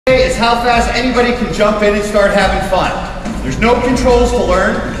how fast anybody can jump in and start having fun. There's no controls to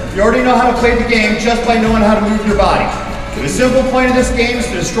learn. You already know how to play the game just by knowing how to move your body. The simple point of this game is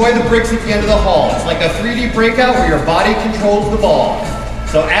to destroy the bricks at the end of the hall. It's like a 3D breakout where your body controls the ball.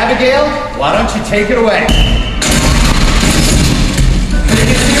 So Abigail, why don't you take it away? And you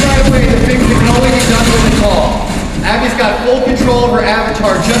can see right away the things that can only be done with a ball. Abby's got full control of her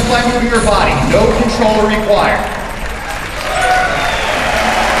avatar just by moving her body. No controller required.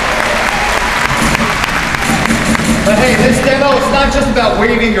 But hey, this demo, it's not just about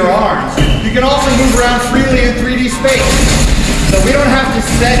waving your arms. You can also move around freely in 3D space. So we don't have to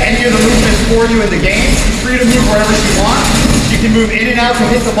set any of the movements for you in the game. She's free to move wherever she wants. She can move in and out to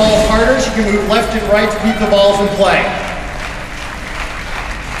hit the balls harder. She can move left and right to keep the balls in play.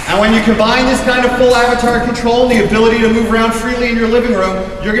 And when you combine this kind of full avatar control and the ability to move around freely in your living room,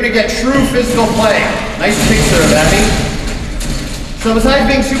 you're going to get true physical play. Nice picture of Abby. So besides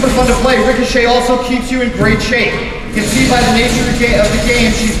being super fun to play, Ricochet also keeps you in great shape. You can see by the nature of the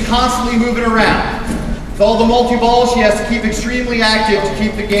game, she's constantly moving around. With all the multi-balls, she has to keep extremely active to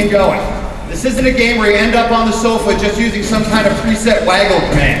keep the game going. This isn't a game where you end up on the sofa just using some kind of preset waggle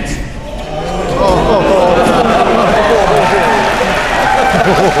commands.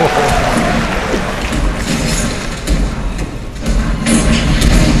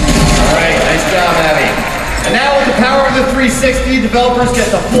 Alright, nice job, Abby. And now with the power of the 360, developers get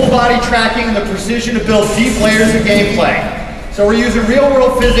the full body tracking and the precision to build deep layers of gameplay. So we're using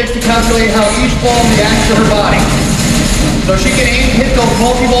real-world physics to calculate how each ball reacts to her body. So she can aim to hit those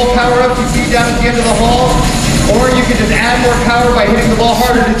multi-ball power-ups you see down at the end of the hall, or you can just add more power by hitting the ball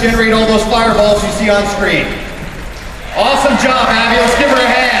harder to generate all those fireballs you see on screen. Awesome job, Abby. Let's give her a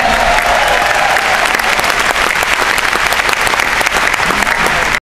hand.